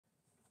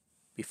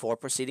Before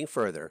proceeding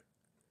further,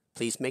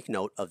 please make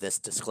note of this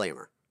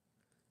disclaimer.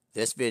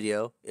 This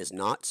video is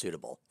not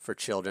suitable for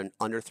children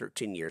under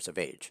 13 years of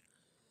age.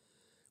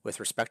 With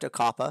respect to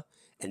COPPA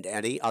and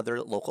any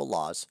other local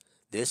laws,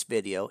 this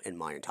video and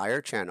my entire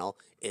channel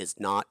is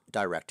not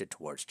directed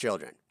towards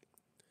children.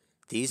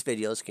 These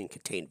videos can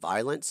contain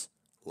violence,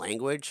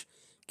 language,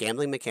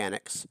 gambling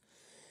mechanics,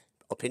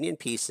 opinion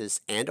pieces,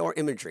 and or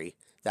imagery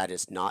that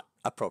is not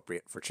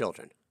appropriate for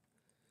children.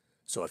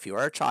 So if you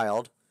are a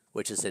child,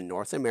 which is in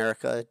North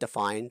America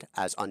defined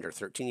as under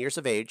 13 years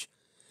of age,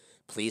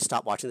 please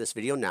stop watching this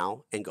video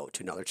now and go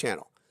to another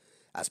channel,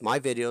 as my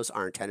videos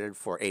are intended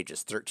for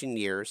ages 13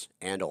 years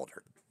and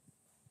older.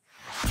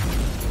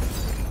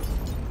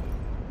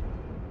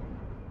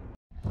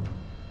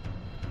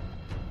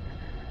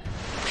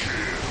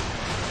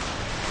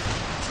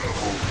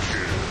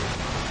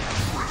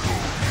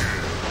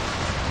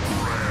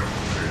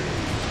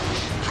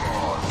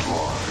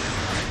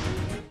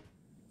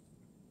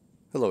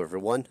 Hello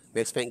everyone,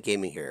 Mixfant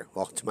Gaming here.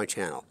 Welcome to my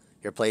channel,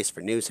 your place for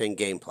news and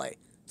gameplay.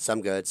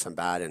 Some good, some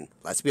bad, and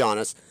let's be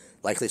honest,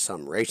 likely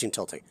some raging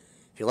tilting.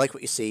 If you like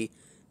what you see,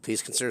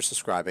 please consider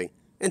subscribing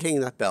and hitting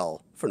that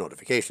bell for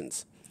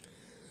notifications.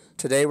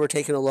 Today we're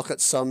taking a look at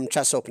some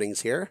chest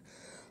openings here.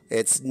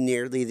 It's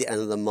nearly the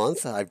end of the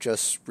month. I've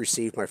just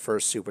received my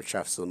first super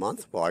chest of the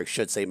month. Well, I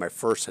should say my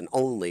first and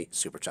only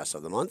super chest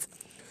of the month.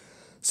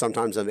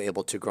 Sometimes I'm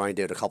able to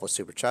grind out a couple of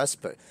super chests,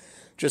 but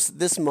just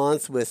this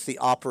month with the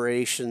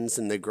operations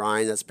and the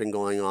grind that's been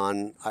going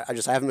on, I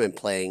haven't been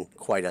playing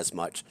quite as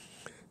much.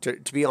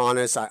 To be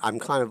honest, I'm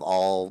kind of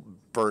all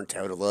burnt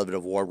out a little bit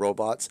of war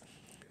robots.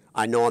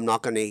 I know I'm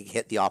not going to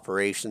hit the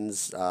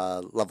operations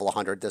level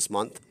 100 this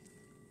month.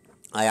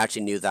 I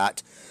actually knew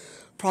that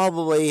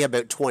probably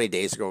about 20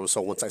 days ago or so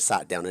once I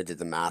sat down and did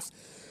the math.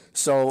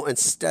 So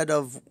instead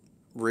of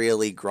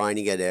really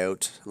grinding it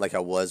out like I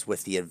was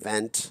with the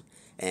event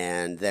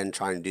and then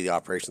trying to do the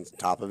operations on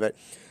top of it,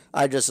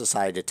 I just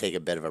decided to take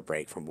a bit of a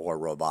break from war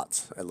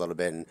robots a little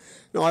bit. And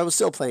no, I was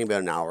still playing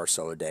about an hour or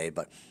so a day,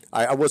 but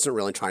I wasn't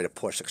really trying to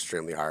push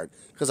extremely hard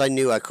because I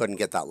knew I couldn't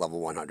get that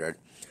level 100.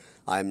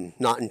 I'm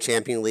not in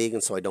Champion League,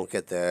 and so I don't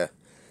get the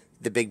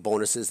big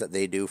bonuses that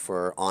they do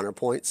for honor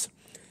points.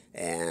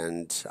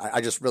 And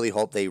I just really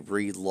hope they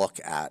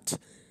re-look at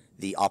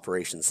the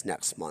operations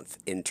next month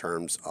in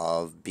terms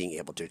of being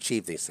able to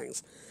achieve these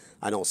things.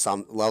 I know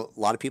a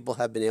lot of people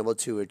have been able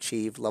to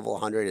achieve level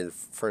 100 in the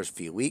first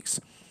few weeks.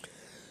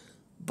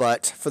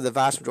 But for the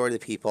vast majority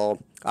of the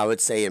people, I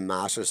would say in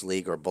Masters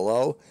League or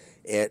below,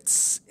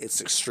 it's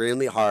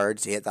extremely hard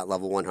to hit that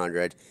level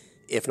 100,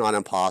 if not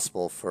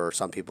impossible for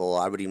some people.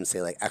 I would even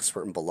say like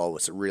expert and below,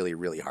 it's really,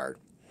 really hard.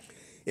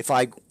 If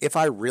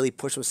I really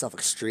pushed myself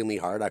extremely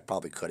hard, I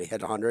probably could have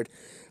hit 100.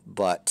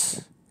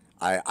 But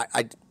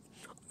I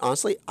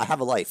honestly, I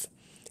have a life,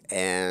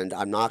 and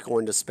I'm not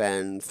going to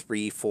spend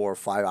 3, 4,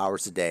 5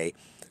 hours a day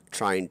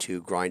trying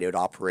to grind out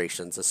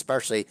operations,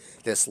 especially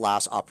this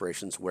last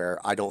operations where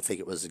I don't think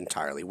it was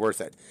entirely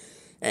worth it.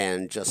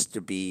 And just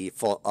to be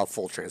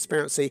full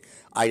transparency,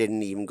 I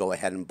didn't even go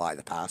ahead and buy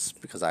the pass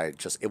because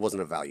it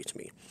wasn't of value to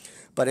me.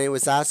 But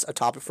anyways, that's a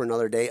topic for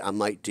another day. I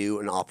might do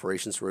an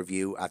operations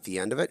review at the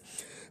end of it.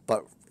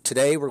 But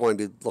today we're going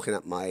to be looking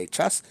at my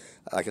chest.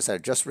 Like I said, I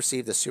just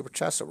received the super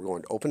chest, so we're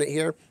going to open it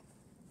here.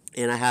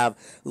 And I have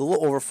a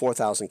little over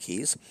 4,000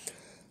 keys.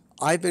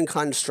 I've been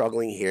kind of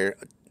struggling here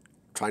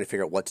trying to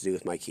figure out what to do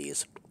with my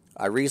keys.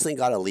 I recently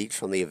got a leech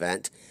from the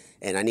event,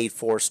 and I need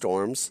 4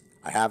 storms.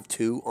 I have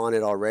 2 on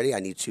it already. I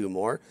need 2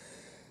 more.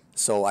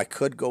 So I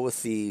could go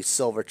with the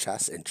silver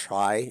chest and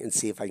try and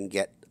see if I can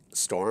get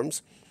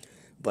storms.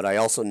 But I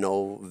also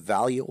know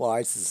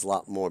value-wise it's a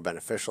lot more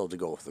beneficial to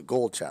go with the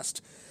gold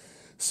chest.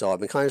 So I've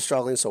been kind of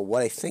struggling. So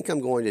what I think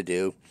I'm going to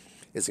do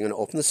is I'm going to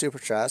open the super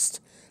chest.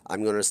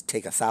 I'm going to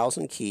take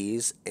 1,000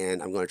 keys,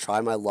 and I'm going to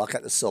try my luck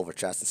at the silver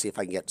chest and see if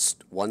I can get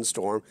 1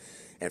 storm.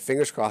 And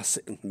fingers crossed,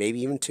 maybe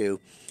even 2.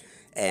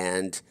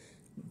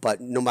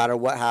 But no matter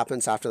what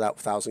happens after that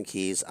 1,000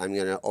 keys, I'm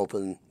going to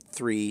open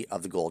 3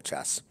 of the gold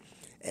chests.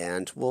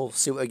 And we'll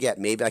see what I get.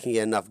 Maybe I can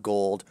get enough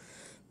gold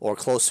or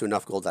close to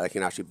enough gold that I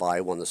can actually buy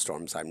one of the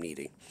storms I'm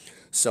needing.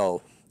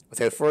 So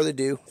without further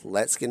ado,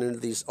 let's get into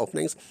these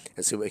openings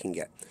and see what we can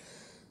get.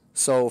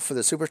 So for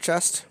the super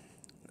chest,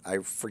 I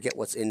forget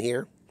what's in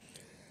here.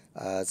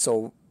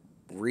 So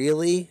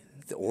really,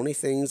 the only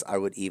things I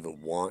would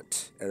even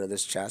want out of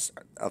this chest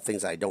are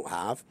things I don't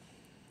have.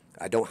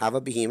 I don't have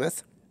a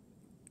behemoth.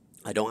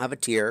 I don't have a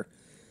tier.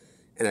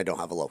 And I don't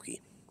have a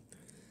Loki.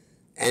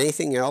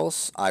 Anything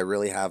else, I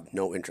really have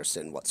no interest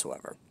in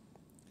whatsoever.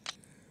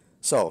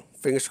 So,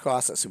 fingers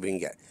crossed, let's see what we can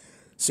get.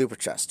 Super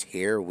chest,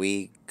 here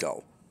we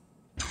go.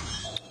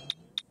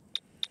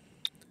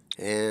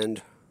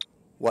 And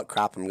what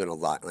crap I'm going to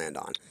land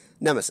on.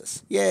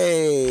 Nemesis,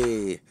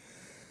 yay!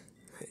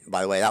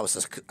 By the way, that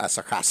was a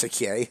sarcastic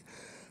yay.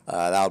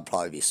 That would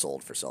probably be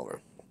sold for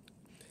silver.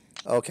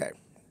 Okay.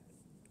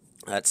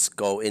 Let's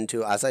go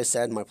into, as I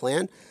said, my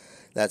plan.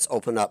 Let's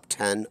open up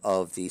 10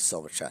 of the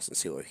silver chests and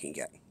see what we can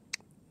get.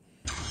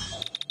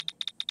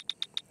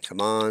 Come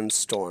on,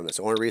 Storm. That's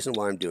the only reason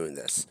why I'm doing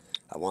this.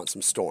 I want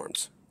some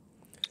storms.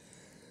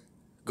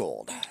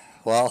 Gold.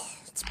 Well,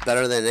 it's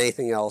better than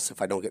anything else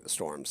if I don't get the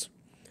storms.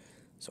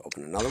 So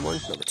open another one,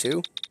 number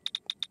 2.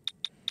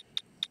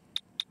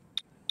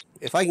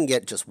 If I can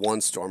get just one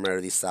storm out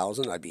of these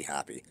 1,000, I'd be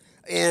happy.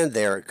 And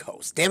there it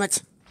goes. Damn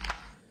it!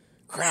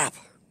 Crap.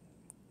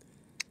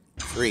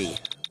 3.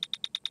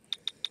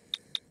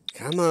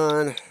 Come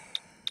on.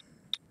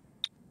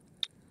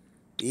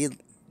 Give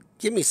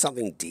me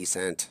something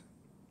decent.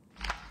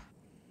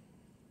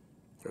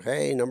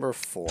 Okay, number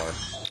 4.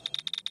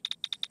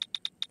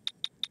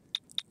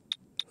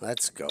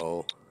 Let's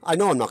go. I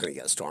know I'm not going to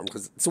get a storm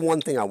because it's the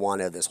one thing I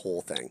want out of this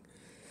whole thing.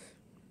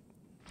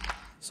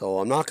 So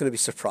I'm not going to be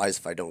surprised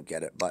if I don't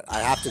get it, but I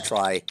have to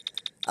try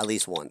at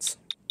least once.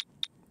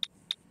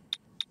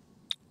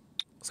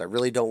 Because I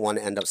really don't want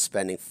to end up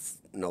spending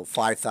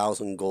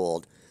 5,000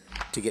 gold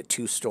to get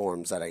 2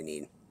 storms that I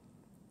need.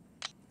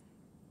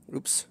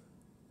 Oops.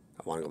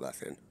 I want to go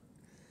back in.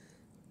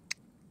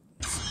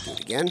 Let's do it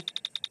again.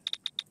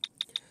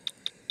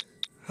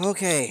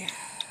 Okay.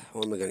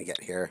 What am I going to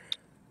get here?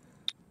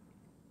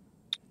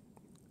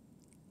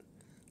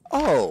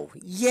 Oh,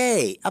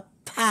 yay, a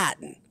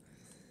patent.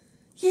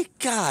 You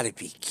gotta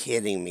be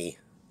kidding me.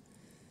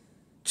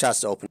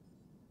 Chest open.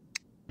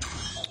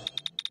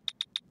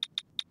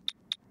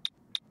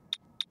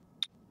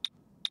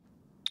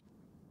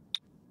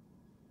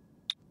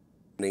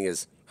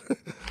 Is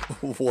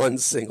one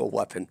single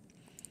weapon.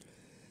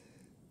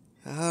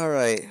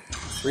 Alright,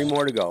 3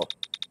 more to go.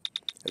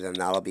 And then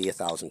that'll be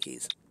 1,000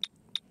 keys.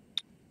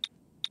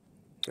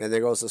 And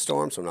there goes the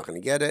storm, so I'm not going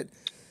to get it.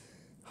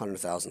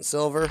 100,000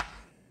 silver.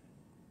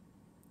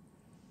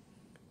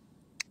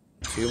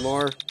 2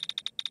 more.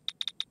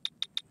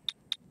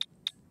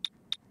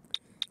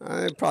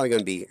 I'm probably going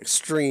to be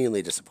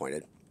extremely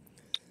disappointed.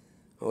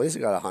 Well, at least I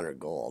got 100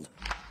 gold.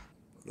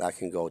 That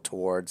can go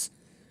towards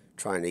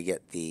trying to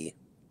get the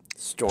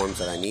storms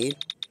that I need.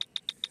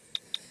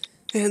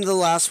 And the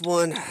last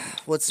one,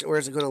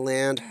 where's it going to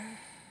land?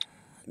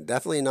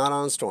 Definitely not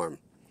on storm.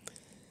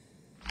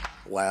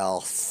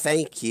 Well,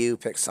 thank you,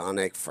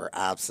 Pixonic, for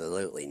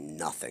absolutely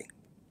nothing.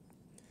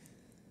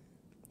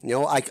 You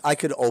know, I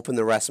could open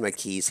the rest of my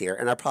keys here,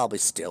 and I probably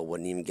still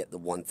wouldn't even get the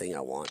one thing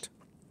I want.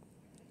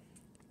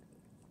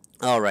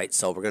 Alright,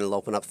 so we're going to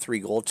open up 3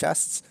 gold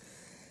chests.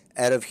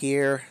 Out of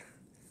here,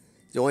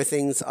 the only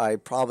things I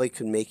probably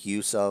could make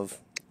use of,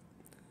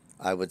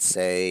 I would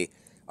say,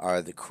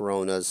 are the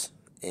Coronas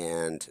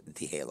and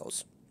the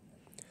Halos.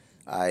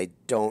 I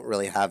don't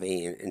really have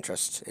any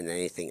interest in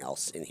anything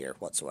else in here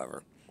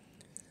whatsoever.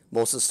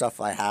 Most of the stuff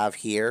I have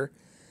here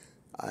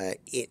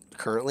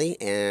currently,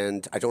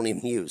 and I don't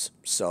even use.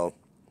 So,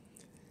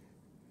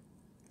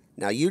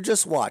 now you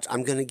just watch.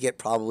 I'm going to get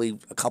probably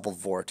a couple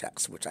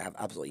Vortex, which I have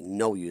absolutely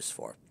no use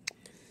for.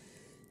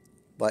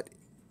 But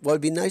what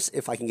would be nice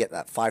if I can get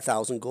that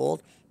 5,000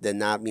 gold, then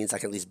that means I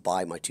can at least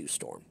buy my 2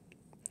 storm.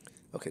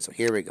 Okay, so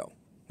here we go.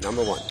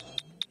 Number 1.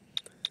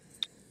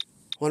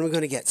 What am we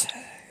going to get?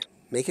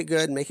 Make it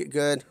good, make it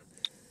good.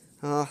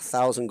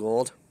 1,000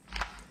 gold.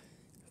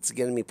 It's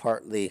getting me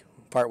part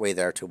way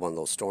there to one of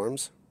those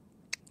storms.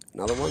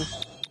 Another one.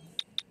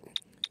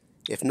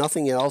 If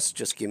nothing else,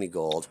 just give me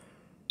gold.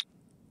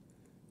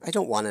 I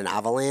don't want an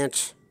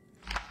avalanche.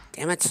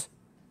 Damn it.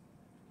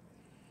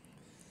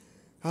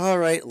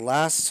 Alright,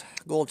 last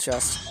gold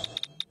chest.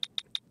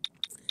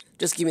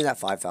 Just give me that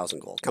 5,000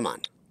 gold. Come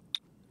on.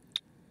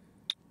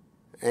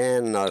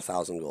 And another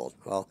 1,000 gold.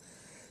 Well,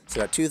 so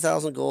I got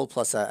 2,000 gold,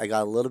 plus I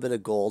got a little bit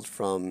of gold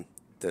from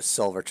the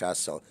silver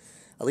chest, so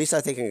at least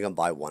I think I can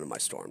buy one of my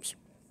storms.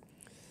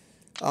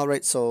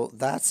 Alright, so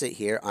that's it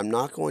here. I'm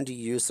not going to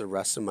use the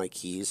rest of my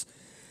keys.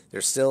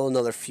 There's still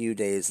another few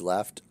days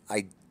left.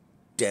 I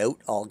doubt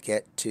I'll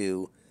get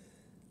to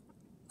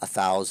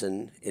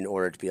 1,000 in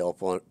order to be able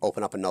to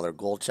open up another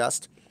gold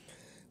chest.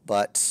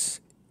 But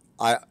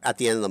at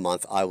the end of the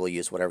month, I will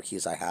use whatever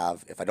keys I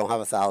have. If I don't have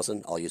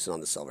 1,000, I'll use it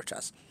on the silver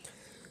chest.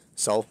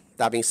 So,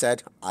 that being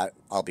said,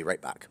 I'll be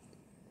right back.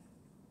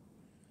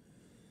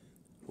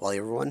 Well,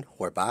 everyone,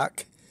 we're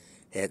back.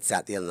 It's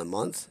at the end of the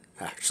month.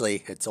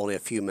 Actually, it's only a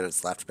few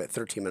minutes left, about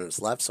 13 minutes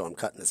left, so I'm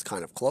cutting this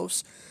kind of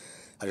close.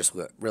 I just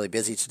got really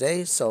busy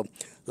today, so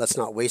let's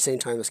not waste any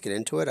time. Let's get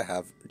into it. I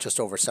have just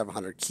over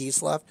 700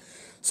 keys left,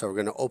 so we're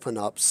going to open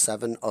up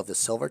 7 of the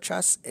silver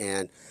chests,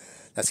 and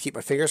let's keep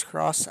my fingers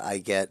crossed. I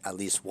get at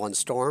least 1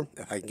 storm.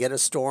 If I can get a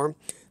storm,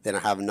 then I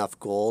have enough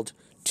gold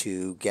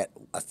to get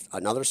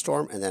another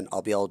storm, and then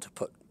I'll be able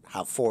to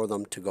have 4 of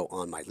them to go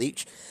on my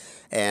leech,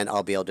 and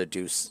I'll be able to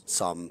do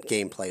some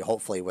gameplay,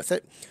 hopefully, with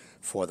it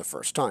for the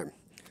first time.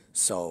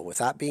 So, with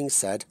that being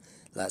said,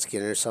 let's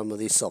get into some of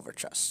these silver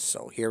chests.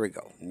 So, here we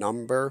go.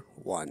 Number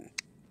 1.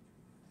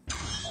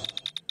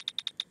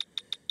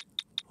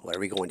 What are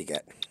we going to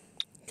get?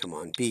 Come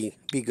on, be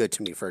good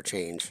to me for a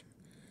change.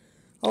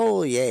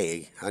 Oh,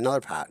 yay.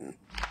 Another patent.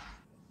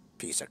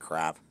 Piece of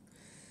crap.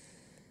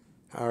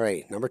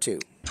 Alright, number 2.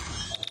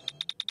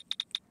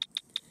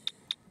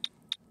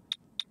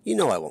 You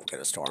know I won't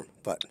get a storm,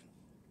 but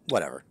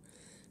whatever.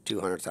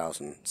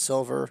 200,000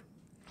 silver.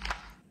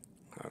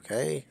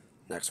 Okay,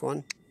 Next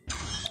one.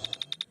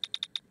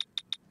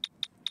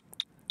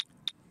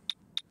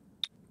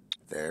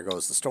 There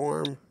goes the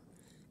storm.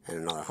 And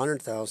another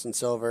 100,000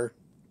 silver.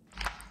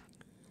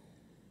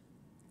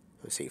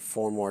 Let's see,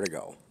 4 more to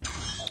go.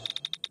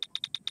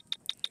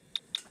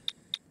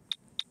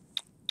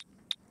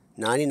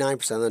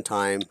 99% of the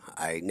time,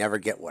 I never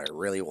get what I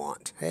really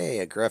want. Hey,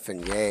 a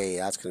griffin, yay.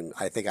 That's gonna,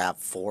 I think I have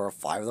 4 or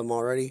 5 of them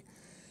already.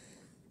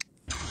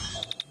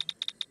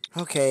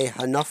 Okay,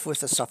 enough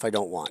with the stuff I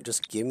don't want.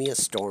 Just give me a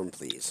storm,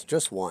 please.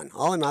 Just one.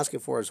 All I'm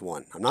asking for is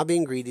one. I'm not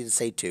being greedy to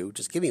say 2.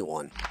 Just give me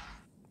one.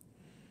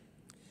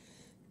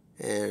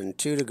 And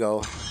 2 to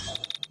go.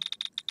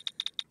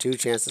 2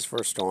 chances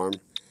for a storm.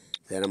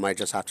 Then I might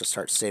just have to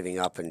start saving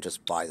up and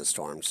just buy the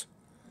storms.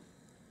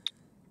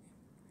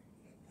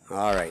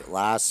 Alright,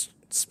 last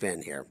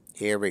spin here.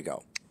 Here we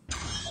go.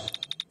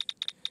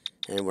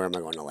 And where am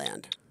I going to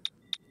land?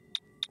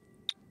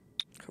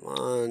 Come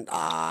on.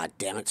 Ah,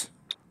 damn it.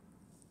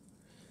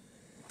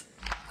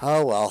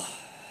 Oh well.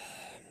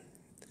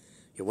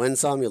 You win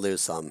some, you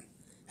lose some.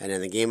 And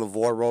in the game of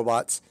war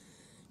robots,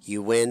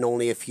 you win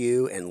only a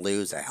few and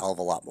lose a hell of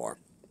a lot more.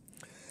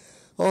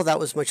 Well, that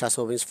was my chess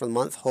openings for the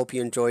month. Hope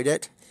you enjoyed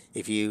it.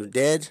 If you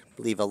did,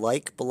 leave a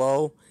like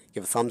below,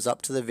 give a thumbs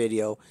up to the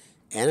video,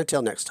 and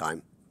until next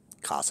time,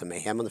 cause some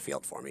mayhem on the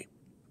field for me.